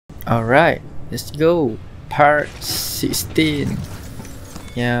Alright, let's go. Part 16.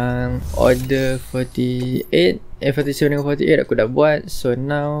 Yang order 47 dengan 48 aku dah buat. So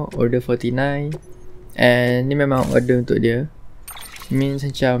now order 49. And ni memang order untuk dia. Means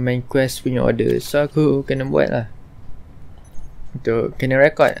macam main quest punya order. So aku kena buat lah. Untuk kena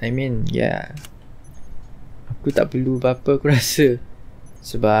record, I mean, yeah. Aku tak perlu apa-apa aku rasa.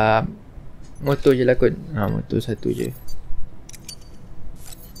 Sebab motor je lah kot. Motor satu je.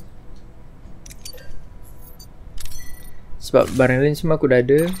 Sebab barang lain semua aku dah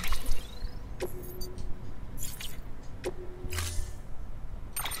ada.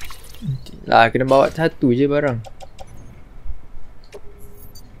 Lah, kena bawa satu je barang.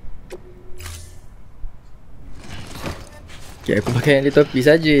 Okay, aku pakai yang di topi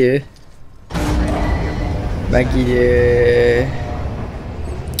saja je. Bagi dia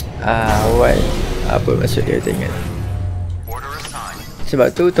what? Apa maksud dia, tengok. Sebab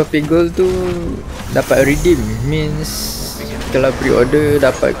tu topi gold tu dapat redeem. Means kalau pre-order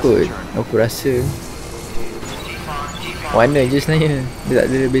dapat kot. Aku rasa warna je sebenarnya. Dia tak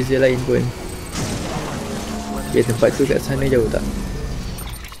ada beza lain pun. Okay, tempat tu kat sana jauh tak?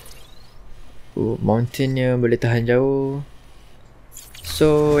 Mountainnya boleh tahan jauh.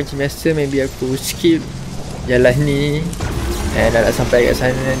 So macam biasa, maybe aku skip jalan ni. Dah nak sampai kat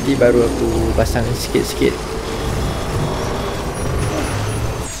sana nanti baru aku pasang sikit-sikit.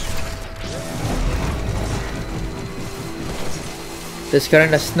 Dan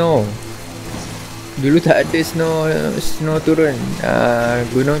sekarang dah snow. Dulu tak ada snow turun.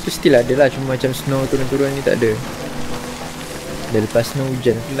 Gunung tu still ada lah, cuma macam snow turun-turun ni tak ada. Dah lepas snow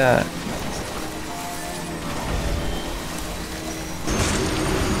hujan pula.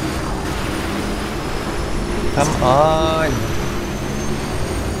 Come on.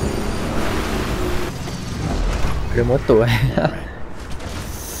 Ada motor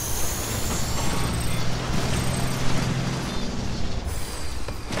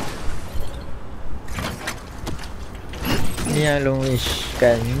Ni yang long wish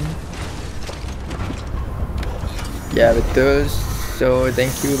kan? Ya betul. So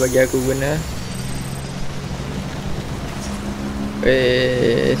thank you bagi aku guna.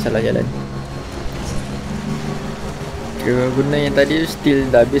 Salah jalan. Kira guna yang tadi still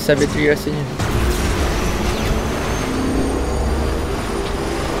dah habis bateri rasanya.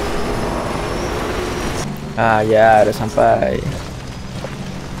 Ya dah sampai.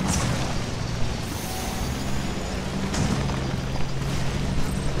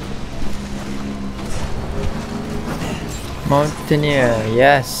 Mountaineer,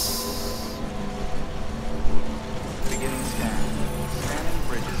 yes.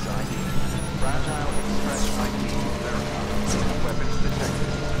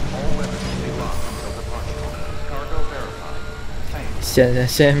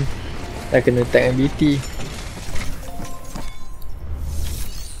 Sian dah kena tag MBT.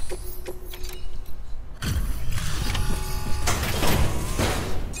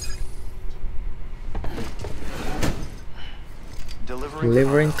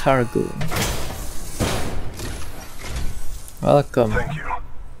 Delivering cargo. Welcome. Thank you.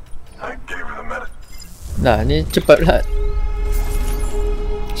 I gave her the medicine. Nah, ni cepat lah.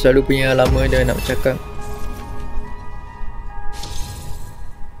 Selalu punya lama dia nak bercakap.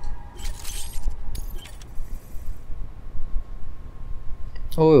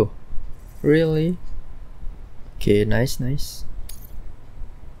 Oh, really? Okay, nice.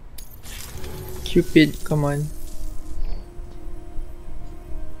 Cupid, come on.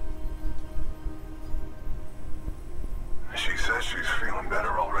 She says she's feeling better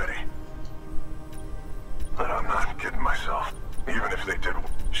already. But I'm not kidding myself. Even if they did,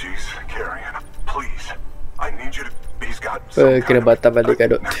 she's carrying. Please, I need you to. He's got. Kena batal balik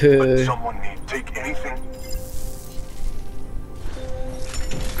kat doktor. Someone need take anything.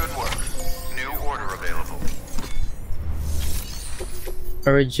 Good work. New order available.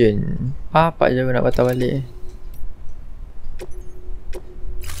 Urgent. Apa je nak batal balik.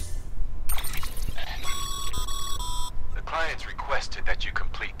 The clients requested that you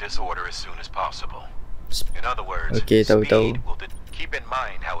complete this order as soon as possible. In other words, okay, tahu. Keep in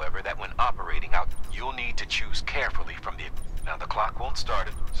mind, however, that when operating out, you'll need to choose carefully from the. Now the clock won't start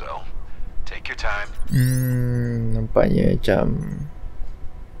it, so take your time. Nampaknya macam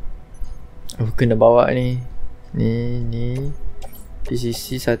aku kena bawa ni. Ni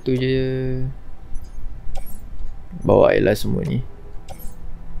PCC satu je. Bawa je lah semua ni.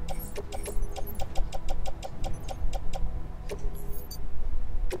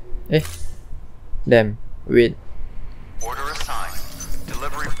 Damn, wait. Order assigned.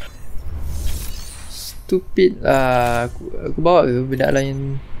 Delivery. Stupid lah. Aku bawa ke benda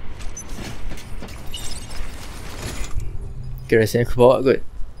lain. Okay, rasanya aku bawa kot.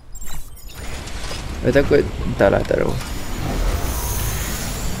 Aku takut. Entahlah, tak tahu.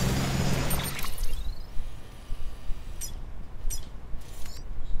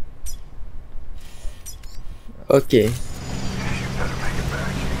 Okay.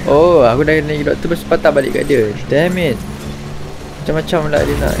 Oh, aku dah naik doktor lepas patah balik kat dia. Damn it. Macam-macam lah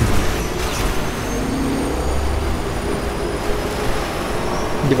dia nak.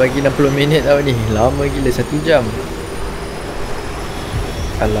 Dia bagi 60 minit tau ni. Lama gila, 1 jam.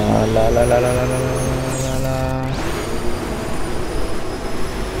 Alah, alah, alah, alah, alah, alah, alah, alah.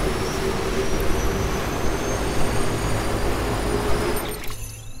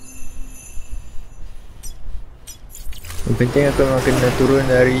 Yang penting aku memang kena turun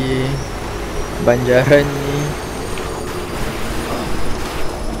dari banjaran ni.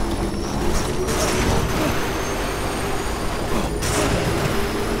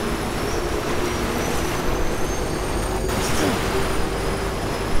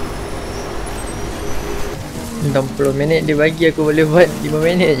 $60 minit dia bagi, aku boleh buat 5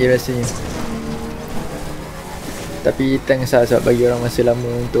 minit je rasanya. Tapi thanks lah sebab bagi orang masa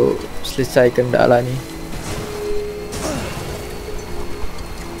lama untuk selesaikan dak lah ni.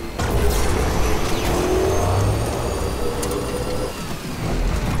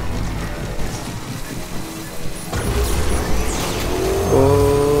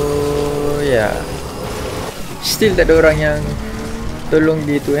 Oh ya, still tak ada orang yang tolong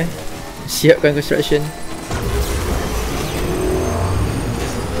dia tu siapkan construction.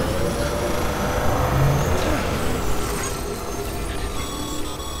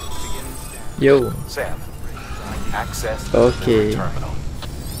 Yo. Sam, access Okay. the terminal.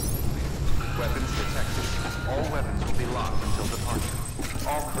 Weapons detected. All weapons will be locked until departure.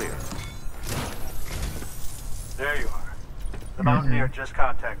 All clear. There you are. The mountaineer just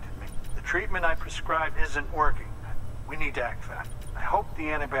contacted me. The treatment I prescribed isn't working. We need to act fast. I hope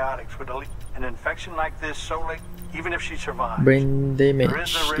the antibiotics would alleviate an infection like this solely, even if she survives. Brain There is damage,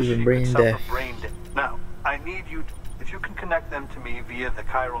 a risk even she brain could death. suffer brain damage. Now, I need you to, if you can connect them to me via the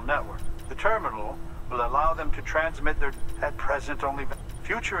chiral network. The terminal will allow them to transmit their, at present only,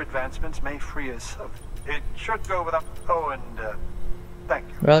 future advancements may free us of, it should go without, oh, and thank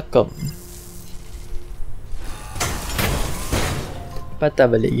you. Welcome.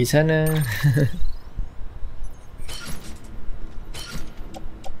 Patah balik pergi sana.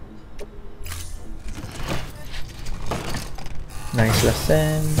 Nice lah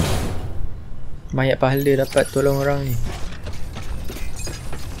Sam. Banyak pahala dapat tolong orang ni.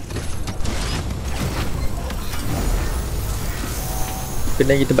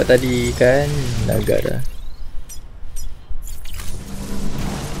 Kena pergi tempat tadi kan. Agak dah.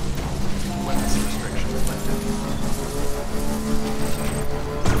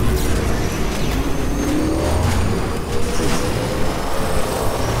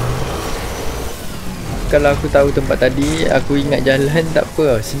 Kalau aku tahu tempat tadi, aku ingat jalan tak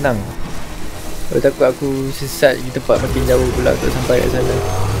apa, senang. Kalau takut aku sesat di tempat makin jauh pula untuk sampai kat sana.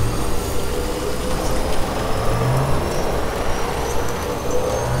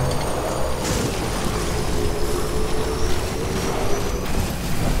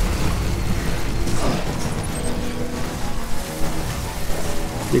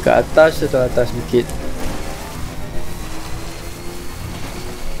 Dia kat atas atau atas bukit?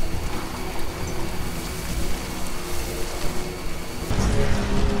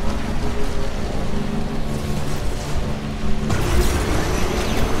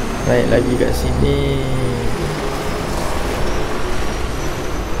 Naik lagi kat sini.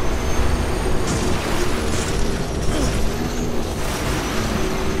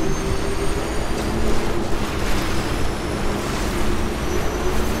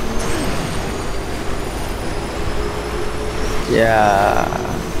 Ya.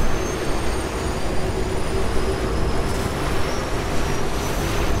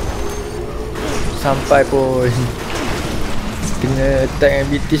 Sampai pun. Kena attack dengan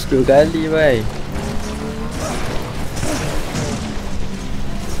BTS 2 kali bhai.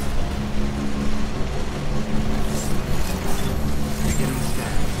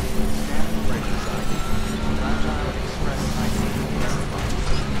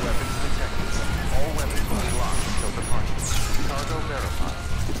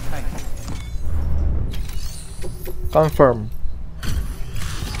 Confirm.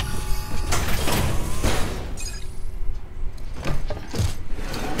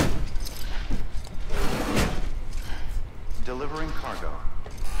 Delivering cargo.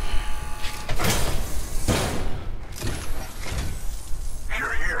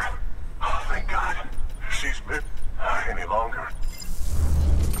 You're here. Oh, thank God. She's been any longer.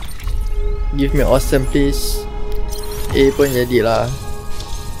 Give me awesome please. USA pun jadilah.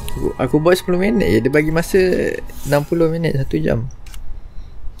 Aku buat 10 minit je. Dia bagi masa 60 minit, 1 jam.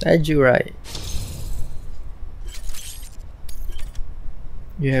 Laju right.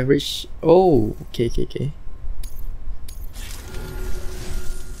 You have reached. Oh, okay.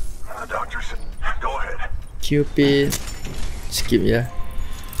 Doctor, go ahead. Cupid. Skip ya.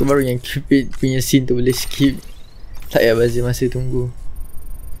 Aku baru yang Cupid punya scene tu boleh skip. Tak payah bazir masa tunggu.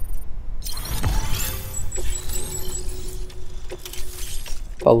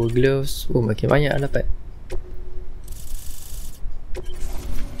 Power gloves. Oh, makin banyak dapat.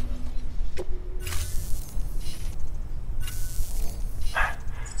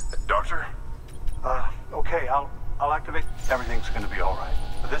 Doctor? Okay, I'll activate. Everything's going to be all right.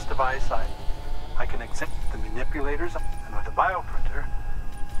 With this device, I can examine the manipulators, and with the bioprinter,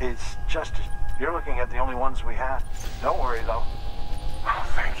 it's just you're looking at the only ones we have. Don't worry though. Oh,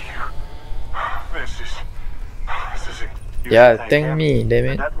 thank you. This is it. Yeah, thank me, damn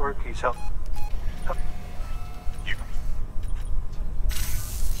it. The network he's helped.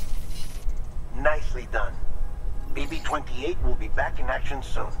 Nicely done. BB-28 will be back in action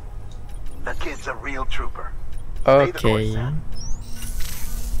soon. The kid's a real trooper. Stay the course, Okay. Sam.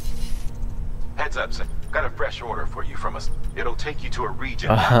 Heads up, Sam. Got a fresh order for you from us. It'll take you to a region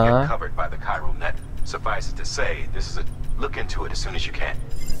not yet covered by the chiral net. Suffice it to say, this is a look into it as soon as you can.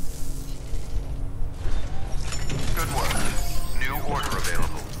 Good work. New order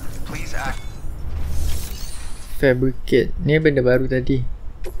available. Please act. Fabricate. Ni benda baru tadi.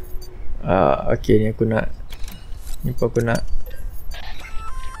 Okay, ni aku nak. Ni pun aku nak.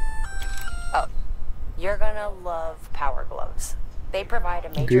 Oh, you're gonna love power gloves. They provide a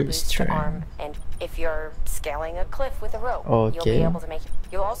major Good boost to strength. arm, and if you're scaling a cliff with a rope, you'll Okay. be able to make it.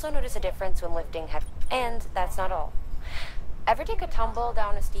 You'll also notice a difference when lifting heavy. And that's not all. Ever take a tumble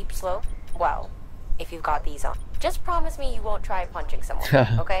down a steep slope? Well, if you've got these on, just promise me you won't try punching someone,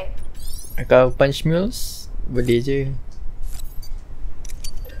 okay? Kau punch mules? Boleh je.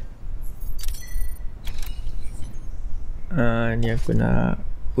 Ni aku nak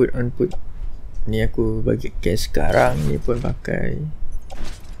put. Ni aku bagi cash sekarang. Ni pun pakai.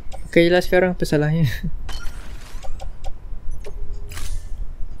 Pakai lah sekarang, apa salahnya.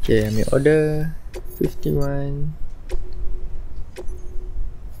 Okay, ambil order 51.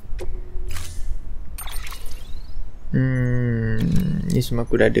 Ni semua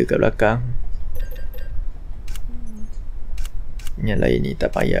aku dah ada kat belakang. Yang lain ni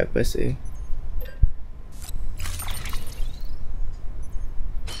tak payah aku rasa.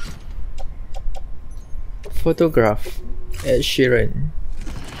 Photograph Ed Sheeran.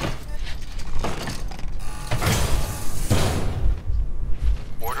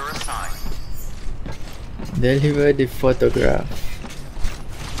 Order assigned. Deliver the photograph.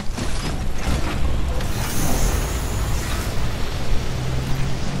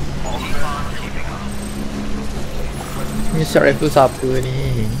 Keep on keeping up. Ni shot rifle siapa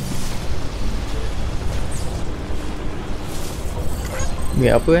ni?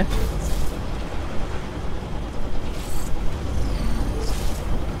 Ni apa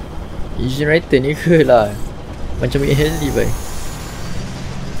Generator ni ke lah. Macam ambil heli bhai.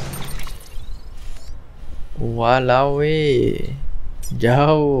 Walau weh,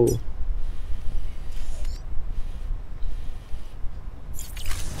 jauh.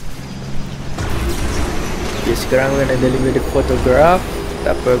 Okay, sekarang aku nak deliver the photograph.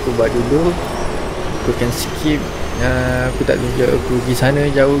 Tak apa, aku buat dulu. Aku akan skip. Aku tak tunjuk aku pergi sana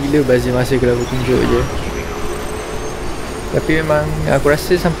jauh gila. Bazir masa kalau aku tunjuk je. Tapi memang aku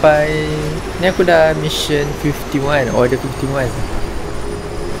rasa sampai ni aku dah mission 51, order 51.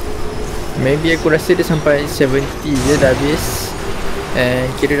 Maybe aku rasa dia sampai 70 je dah habis.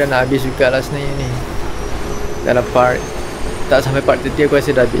 And kira dah nak habis juga lah sebenarnya ni. Dalam part tak sampai part 30 aku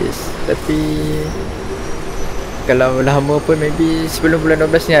rasa dah habis. Tapi kalau lama pun maybe sebelum bulan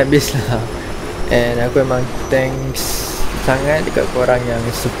 12 ni habis lah. And aku memang thanks sangat dekat korang yang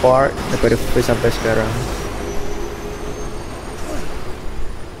support daripada first sampai sekarang.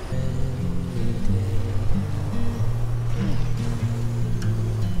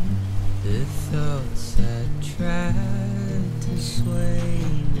 The thoughts I tried to sway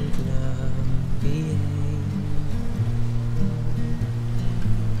would not behave.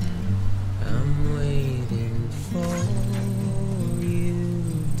 I'm waiting for you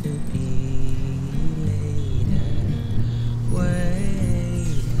to be later. Wait.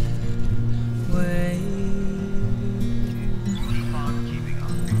 Keep on keeping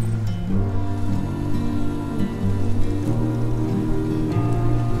up.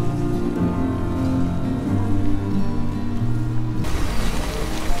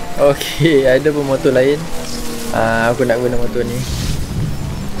 Okay, ada pun motor lain. Aku nak guna motor ni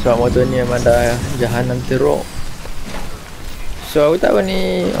sebab motor ni memang dah jahanam teruk. So aku tak tahu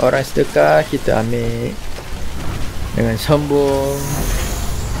ni orang sedekah, kita ambil dengan sombong.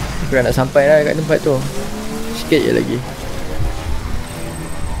 Aku dah nak sampai dah kat tempat tu, sikit je lagi.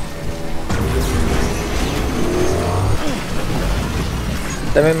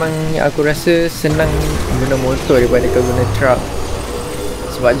 Tapi memang aku rasa senang guna motor daripada kau guna truck.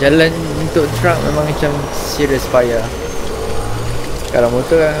 Sebab jalan untuk truck memang macam serious payah. Kalau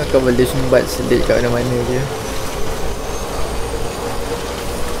motor kau boleh sumbat selit kat mana-mana je.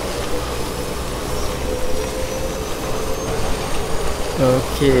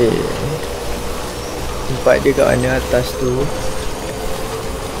 Okay, tempat dia kat mana atas tu.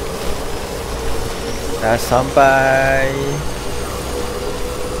 Dah sampai.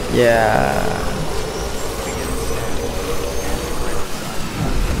 Ya.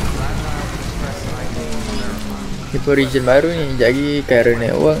 Ni pun region baru ni. Sekejap lagi Chiral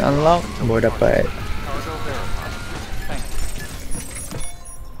Network unlock baru dapat.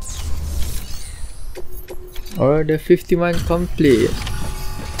 Order 51 complete.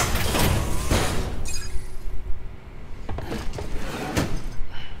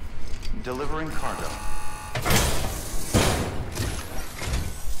 Delivering cargo.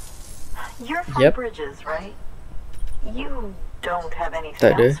 You're from Bridges, right? You don't have any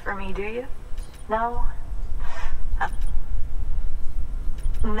Tak ada. stats for me, do you? No?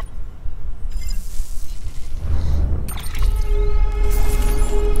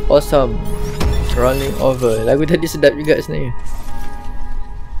 Awesome. Rolling over. Lagu tadi sedap juga sebenarnya.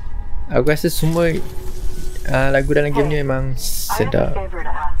 Aku rasa semua lagu dalam game ni memang sedap.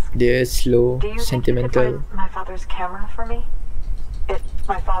 Dia slow, sentimental. My father's camera for me?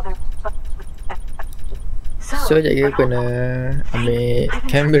 My father. So sekejap lagi aku kena ambil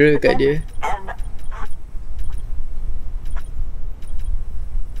kamera kat dia.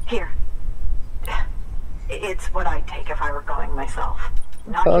 Here. It's what I'd take if I were going myself.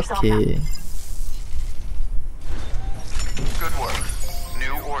 Knock yourself out. Okay. Good work.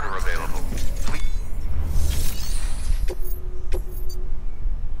 New order available.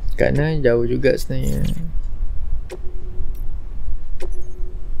 Kat mana jauh juga sebenarnya.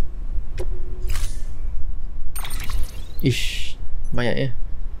 Ish, banyak ya.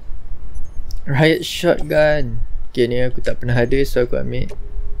 Riot shotgun. Okay, ni aku tak pernah ada, so aku ambil.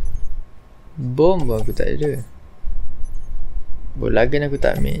 Bom pun aku tak ada. Bolagan aku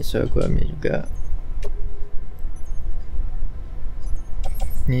tak ambil, so aku ambil juga.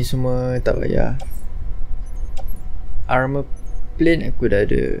 Ni semua tak payah. Armor plate aku dah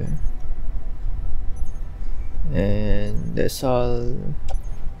ada. And that's all.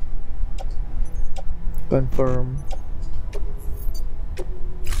 Confirm.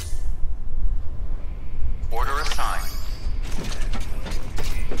 Order assigned.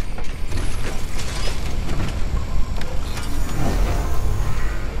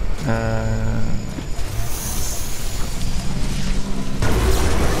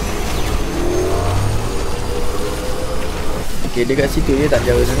 Okay, dia kat situ, dia tak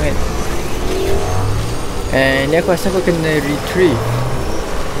jauh sangat. And ni aku rasa aku kena retrieve.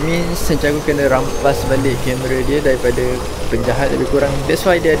 Means macam aku kena rampas balik kamera dia daripada penjahat lebih kurang. That's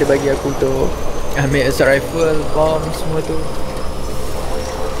why dia ada bagi aku untuk ambil assault rifle, bomb, semua tu.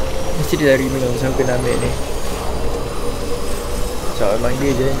 Mesti dia dari minum, so aku kena ambil ni. So memang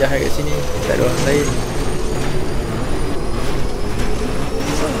dia je yang jahat kat sini, tak ada orang lain.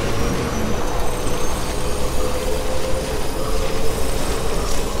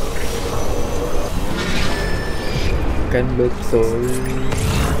 Kan betul.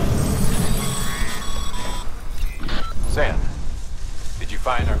 Sam, did you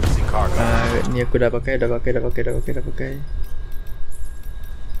find our missing cargo? Ni aku dah pakai.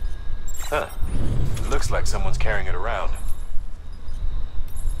 Huh. Looks like someone's carrying it around.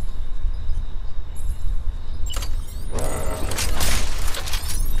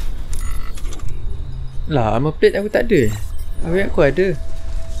 Lah, armor plate aku tak ada. Aku ada.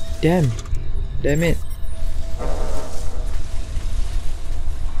 Damn it.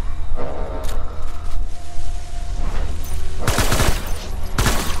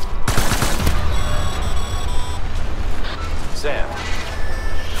 Sam,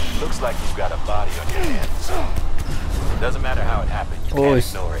 looks like you've got a body on your hands. Doesn't matter how it happened, you can't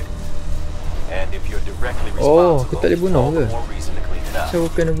ignore it. And if you're directly responsible, aku tak boleh bunuh all ke? the more reason to clean it up. So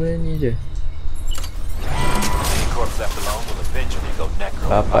aku kena bunuh ni je. Any corpse left alone will eventually go necro.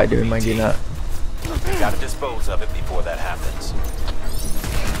 Bapak dia memang dia nak. You gotta dispose of it before that happens.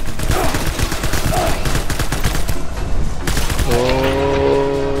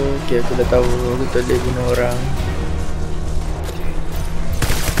 Okay, aku dah tahu aku tak boleh bunuh orang.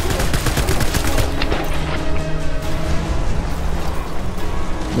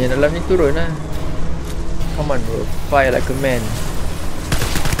 Yang dalam ni turun lah. Come on bro, fire like a man.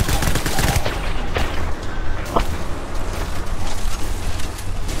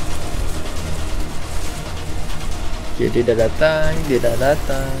 Okay, dia dah datang,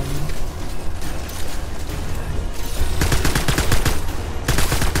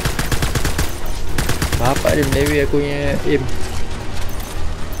 Bapak dia melewi aku punya aim.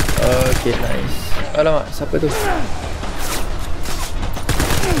 Okay, nice. Alamak, siapa tu?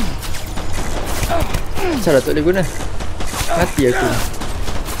 Asal dah tak boleh guna. Mati aku.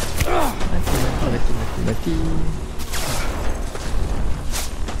 Mati.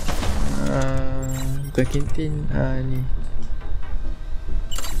 Bukan kantin. Ni.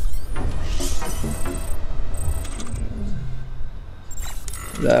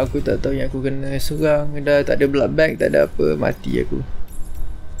 Lah aku tak tahu yang aku kena serang. Dah tak ada blood bag, tak ada apa. Mati aku.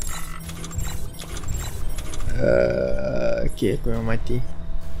 Okay, aku memang mati.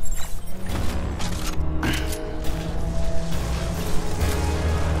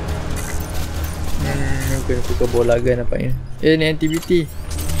 Mungkin aku ke bola gun nampaknya. Ni activity.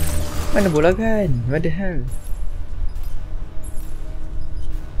 Mana bola gun? What the hell?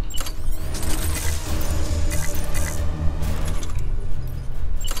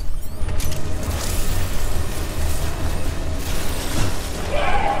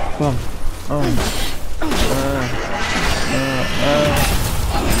 Bom.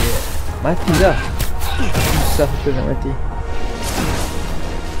 Mati dah. Susah tu nak mati.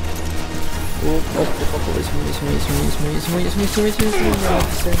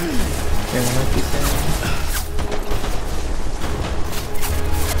 Sembunyi. Jangan mati sen.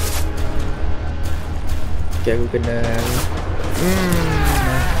 Okay, aku kena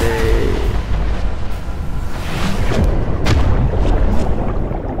mati.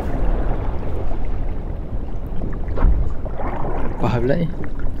 Apa pula ni?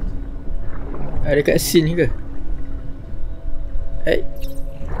 Ada kat scene ke?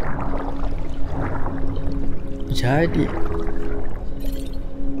 Jadi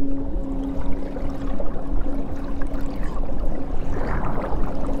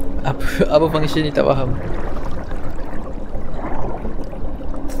apa function ni tak faham.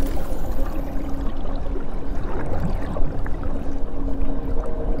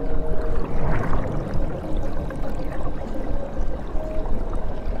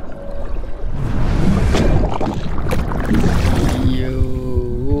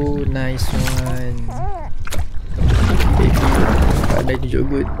 Nice one. Ada tunjuk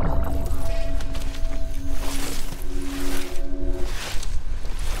good.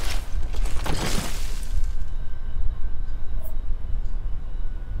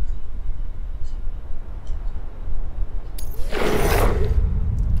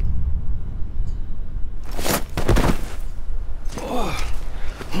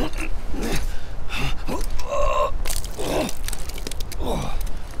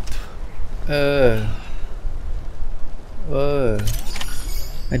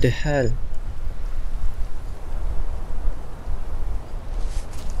 What the hell?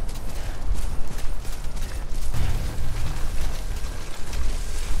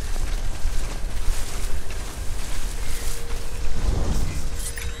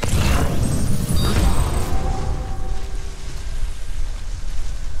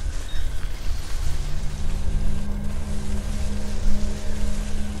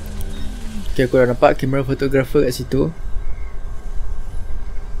 Okay, aku dah nampak kamera fotografer kat situ.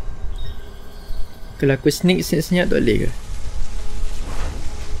 Kalau aku sneak senyap tak boleh ke?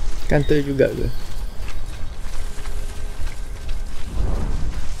 Kantor juga ke?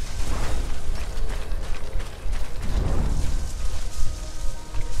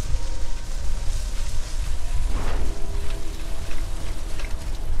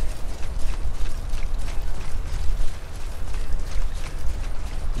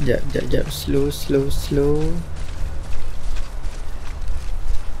 Jap. Slow.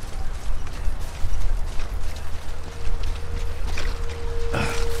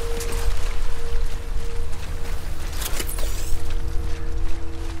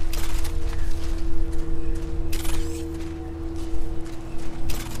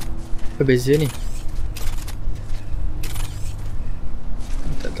 Apa beza ni?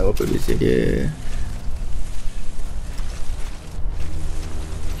 Tak tahu apa beza dia.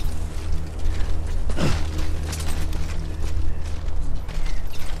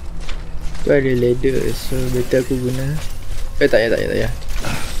 Tu ada ladder, so better aku guna. Tak ya.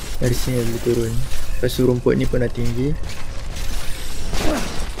 Dari sini boleh turun. Lepas tu rumput ni pun dah tinggi.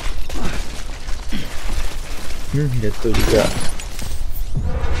 Jatuh juga.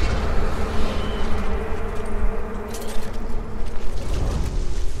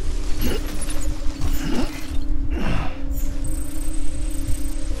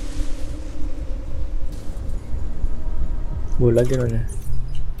 Bola gun mana?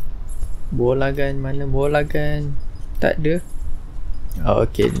 Bola gun mana? Bola gun tak ada. Oh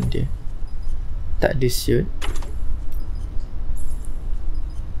ok, ni dia. Tak ada suit.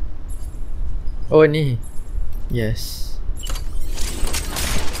 Oh ni. Yes.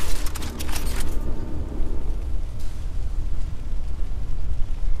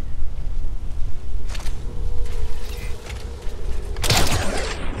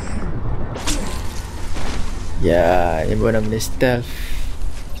 Ya, ini baru namanya stealth.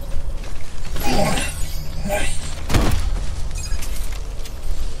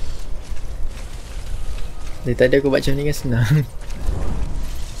 Dari tadi aku buat macam ni kan senang.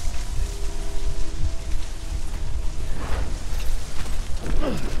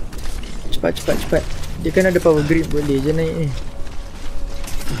 Cepat. Dia kan ada power grip, boleh je naik ni.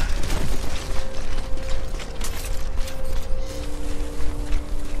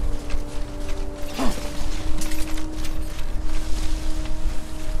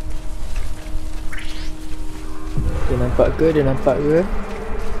 Dia nampak ke?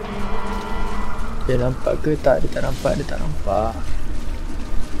 Dia nampak ke? Tak, dia tak nampak.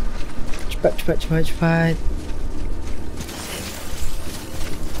 Cepat.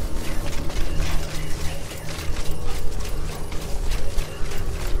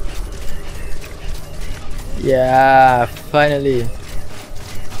 Yeah, finally.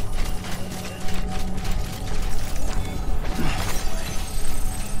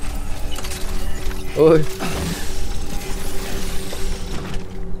 Oh.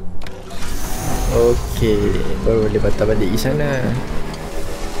 Okay, baru boleh patah balik di sana.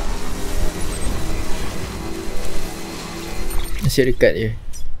 Masih dekat je.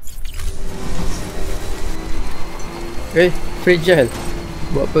 Fragile.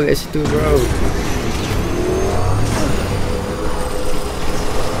 Buat apa kat situ, bro?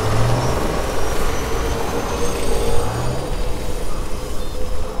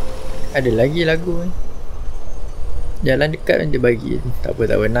 Ada lagi lagu ni. Jalan dekat kan dia bagi. Tak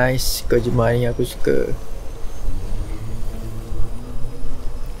apa. Nice. Kau jemaah ni aku suka.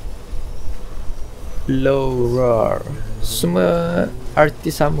 Low roar. Semua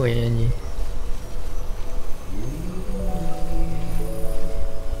artis sama yang nyanyi.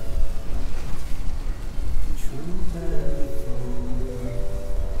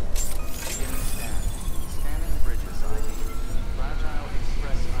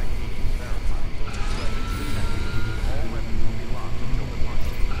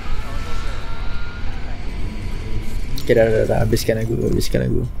 Okay, dah. Habiskan lagu.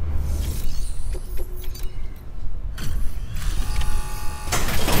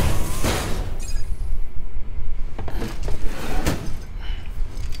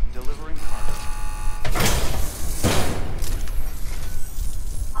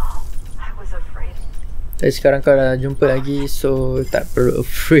 Tapi sekarang kau dah jumpa lagi, so tak perlu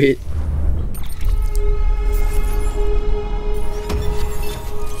afraid.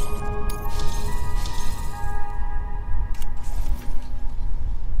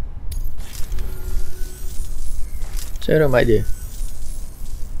 Macam mana mak dia?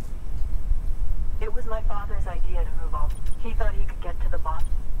 It was my father's idea to move on. He thought he could get to the bomb,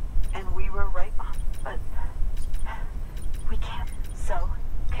 and we were right on, but we can't. So.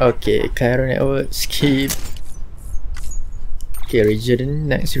 Okay, Cairo network skip. Okay,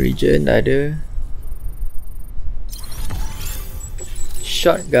 next region ada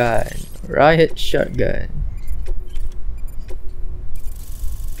shotgun, riot shotgun.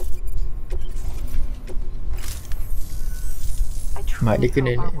 Mak dia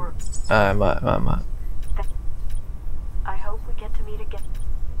kena ni. Mak. I hope we get to meet again.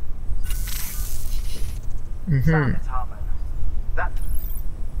 That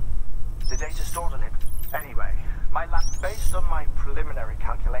the data stored on it. Anyway, my lab, based on my preliminary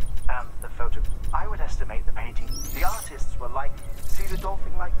calculation and the photo, I would estimate the painting. The artists were like, see the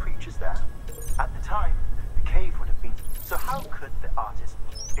dolphin-like creatures there? At the time, the cave would have been. So how could the artist?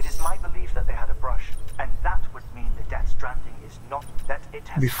 It is my belief that they had a brush, and that would mean the death stranding is not that it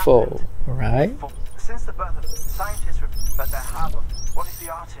has before, happened. right? Since the birth of scientists, but they have. What if the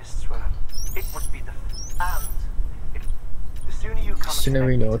artists were? It would be the and. The sooner you come. Sooner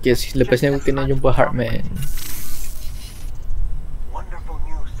we know. Okay, lepas ni aku kena jumpa Hartman. Wonderful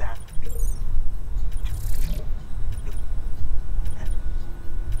news, Sam.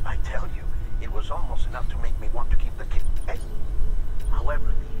 I tell you, it was almost enough to make me want to keep the kid.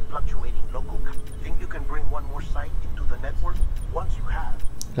 However, the fluctuating local. Think you can bring one more site into the network? Once you have.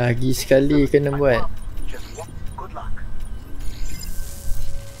 Lagi sekali kena buat. Good luck.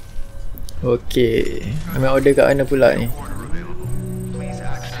 Okay, ambil order kat mana pula ni?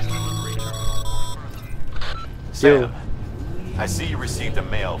 Sam, I see you received a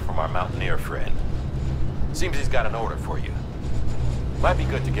mail from our mountaineer friend. Seems he's got an order for you. Might be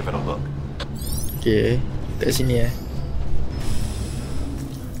good to give it a look. Okay, kat sini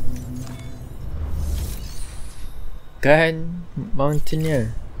Kan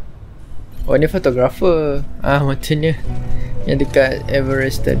mountaineer. Oh, ni photographer. Mountaineer yang dekat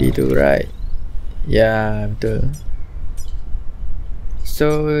Everest tadi tu, right? Ya, betul.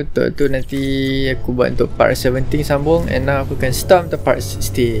 So, tu nanti aku buat untuk part 17 sambung. And now aku akan start untuk part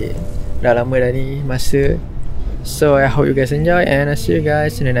 16. Dah lama dah ni masa. So, I hope you guys enjoy. And I'll see you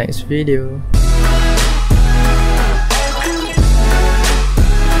guys in the next video.